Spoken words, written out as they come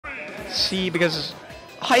See, because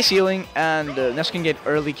high ceiling and Ness can get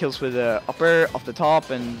early kills with the upper off the top,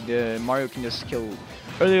 and Mario can just kill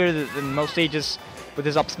earlier than most stages with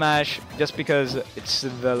his up smash, just because it's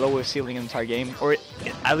the lowest ceiling in the entire game, or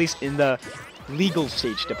at least in the legal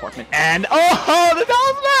stage department. And oh, the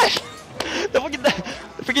down smash! The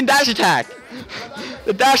freaking dash attack!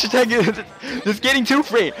 The dash attack is just getting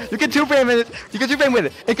 2-frame. You get 2-frame with it. You get 2-frame with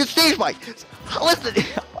it. It can stage spike. Listen.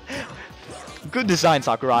 Good design,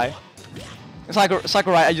 Sakurai.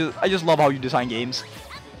 Sakurai, I just love how you design games.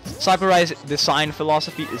 Sakurai's design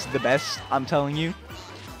philosophy is the best, I'm telling you.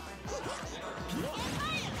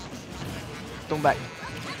 Don't back.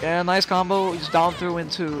 Yeah, nice combo. Just down through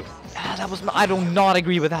into. That was. I do not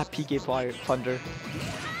agree with that PK Thunder.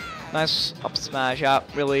 Nice up smash. Yeah,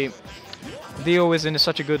 really. Dio is in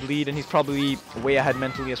such a good lead, and he's probably way ahead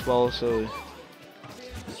mentally as well. So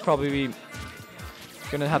he's probably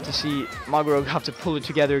gonna have to see Maguro have to pull it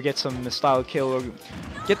together, get some style kill, or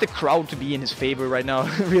get the crowd to be in his favor right now.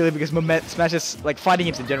 Really, because smashes, like fighting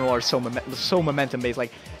games in general, are so momentum based.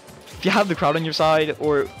 Like if you have the crowd on your side,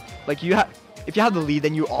 or like if you have the lead,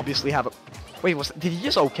 then you obviously have a. Wait, did he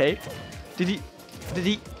just okay? Did he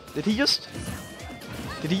just?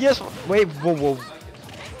 Wait, whoa.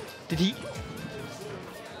 Did he?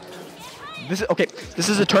 This is okay. This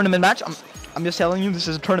is a tournament match. I'm just telling you, this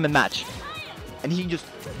is a tournament match. And he just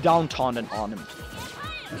down taunted on him.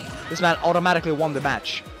 This man automatically won the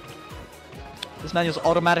match. This man just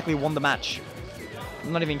automatically won the match.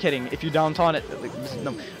 I'm not even kidding. If you down taunt it, like,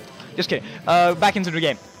 no, just kidding. Back into the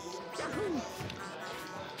game.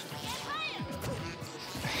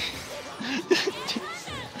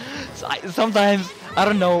 Sometimes I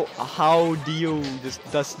don't know how Dio just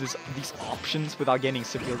does these options without getting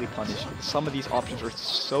severely punished. Some of these options are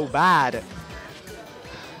so bad.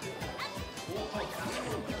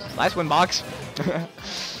 Nice win box.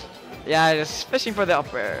 Yeah, especially for the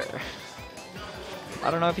upper.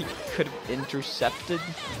 I don't know if he could have intercepted.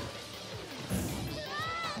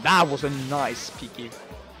 That was a nice PK.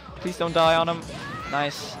 Please don't die on him.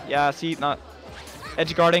 Nice. Yeah, see, not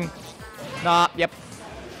edge guarding. Nah, yep.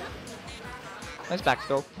 Nice back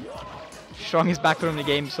throw. Strongest back throw in the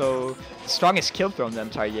game, so strongest kill throw in the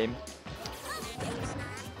entire game.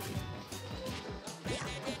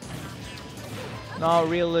 Not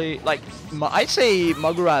really, like, I'd say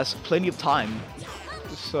Maguro has plenty of time,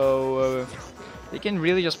 so they can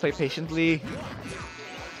really just play patiently,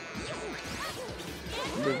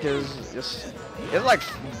 because it's like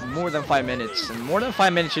more than 5 minutes, and more than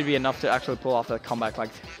 5 minutes should be enough to actually pull off a comeback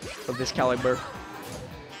like of this caliber.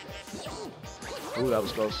 Ooh, that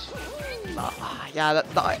was close. Yeah,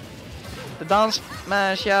 the down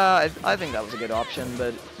smash, yeah, I think that was a good option,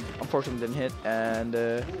 but unfortunately didn't hit. And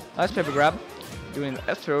nice paper grab. Doing the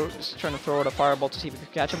F throw, just trying to throw out a fireball to see if we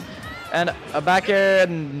could catch him. And a back air,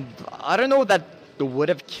 and I don't know that would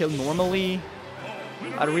have killed normally.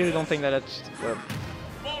 I really don't think that it's.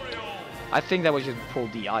 I think that was just pull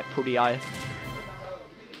DI.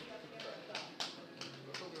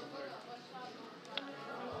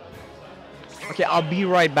 Okay, I'll be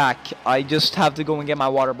right back. I just have to go and get my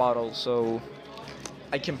water bottle so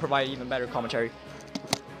I can provide even better commentary.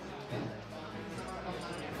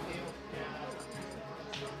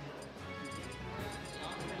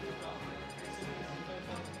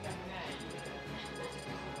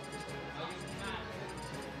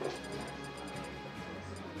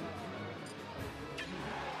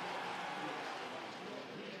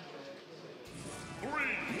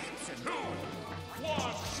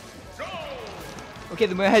 Okay,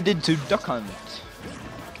 then we're headed to Duck Hunt.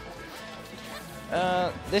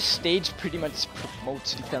 This stage pretty much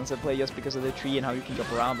promotes defensive play just because of the tree and how you can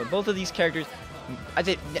jump around, but both of these characters, I'd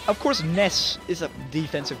say, of course Ness is a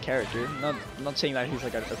defensive character, not saying that he's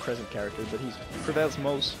like a present character, but he prevails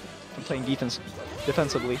most from playing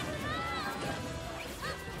defensively.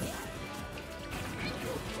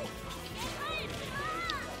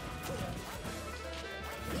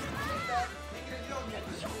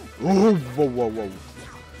 Oh, whoa.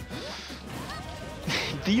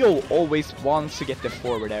 Dio always wants to get the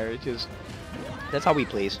forward air, just that's how he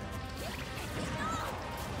plays.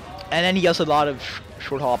 And then he has a lot of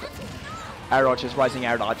short hop air dodges, rising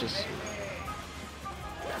air dodges.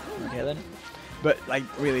 Okay then. But like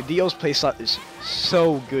really, Dio's playstyle is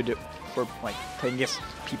so good for like playing against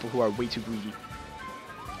people who are way too greedy.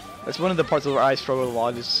 That's one of the parts where I struggle a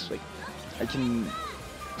lot, is like I can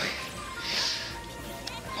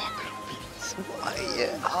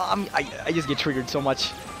I just get triggered so much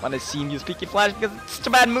when I see him use PK Flash because it's such a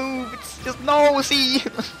bad move. It's just no, see.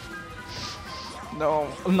 No,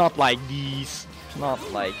 not like these.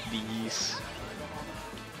 Not like these.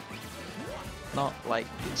 Not like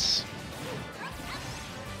this.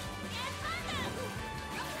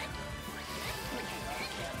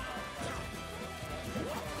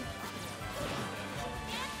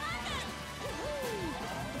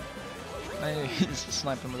 He's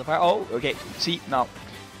sniping with the fire. Oh, okay. See, now.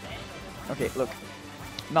 Okay, look.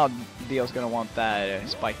 Now Dio's gonna want that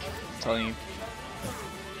spike. I'm telling you.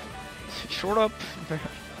 Short up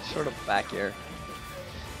back here.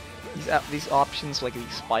 These options, like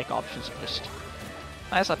these spike options, are just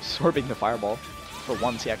nice absorbing the fireball. For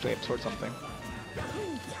once, he actually absorbed something.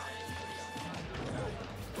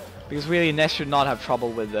 Because really, Ness should not have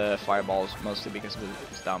trouble with the fireballs, mostly because of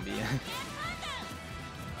his down B.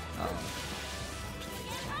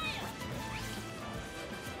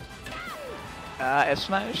 F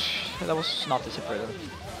smash. That was not the super though.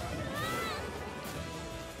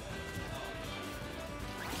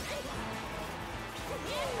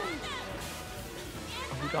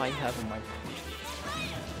 Who do I have in my?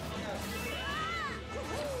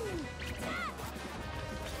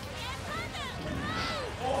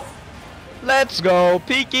 Let's go,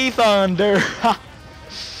 Peaky Thunder.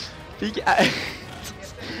 Peaky.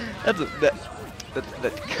 That's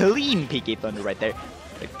the clean Peaky Thunder right there.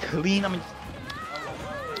 The clean. I mean.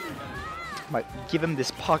 Might give him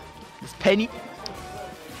this penny.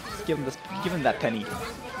 Just give him that penny.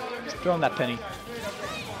 Just throw him that penny.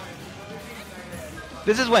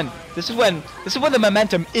 This is when the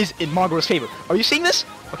momentum is in Margot's favor. Are you seeing this?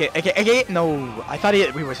 Okay. No, I thought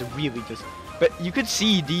we was really just. But you could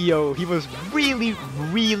see Dio. He was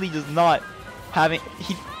really just not having.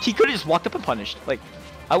 He could have just walked up and punished. Like,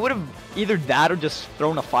 I would have either that or just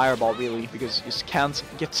thrown a fireball really, because you just can't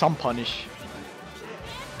get some punish.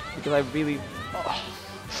 Because I really,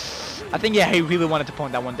 I think yeah, he really wanted to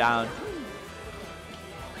point that one down.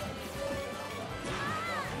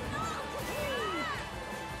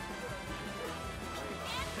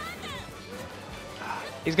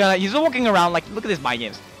 He's walking around like, look at this mind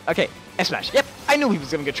games. Okay, F smash. Yep, I knew he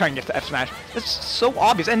was gonna try and get the F smash. That's so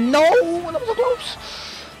obvious. And no, that was so close.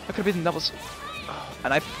 That could have been. That was.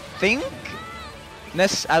 And I think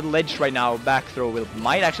Ness at ledge right now, back throw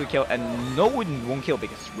might actually kill, and no, it won't kill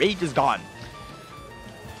because Rage is gone.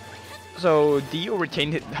 So Dio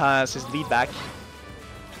has his lead back.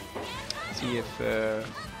 Let's see if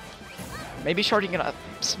maybe shorting an up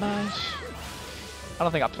smash. I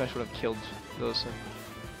don't think up smash would have killed those.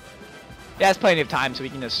 Yeah, it's plenty of time, so we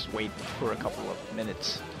can just wait for a couple of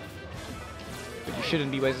minutes. But you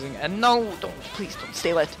shouldn't be wasting. And no, please don't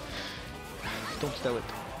steal it. Don't steal it.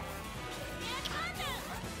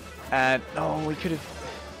 And no, we could have.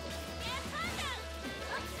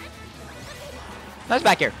 Nice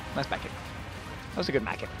back here. Nice back here. That was a good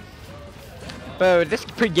back here. But this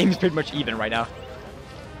game is pretty much even right now.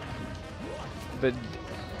 But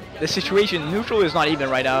the situation neutral is not even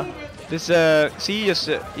right now. This see,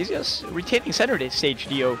 he's just retaining center stage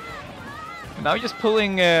Dio. Now he's just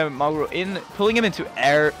pulling Mauro in, pulling him into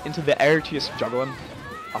the air to just juggle him.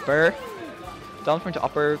 Upper, down for into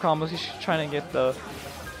upper combos. He's trying to get the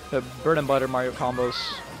bread and butter Mario combos.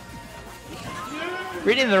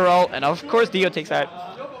 Reading the roll, and of course Dio takes that.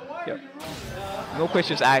 Yep. No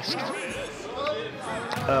questions asked.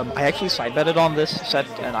 I actually side betted on this set,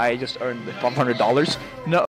 and I just earned $1,200. No.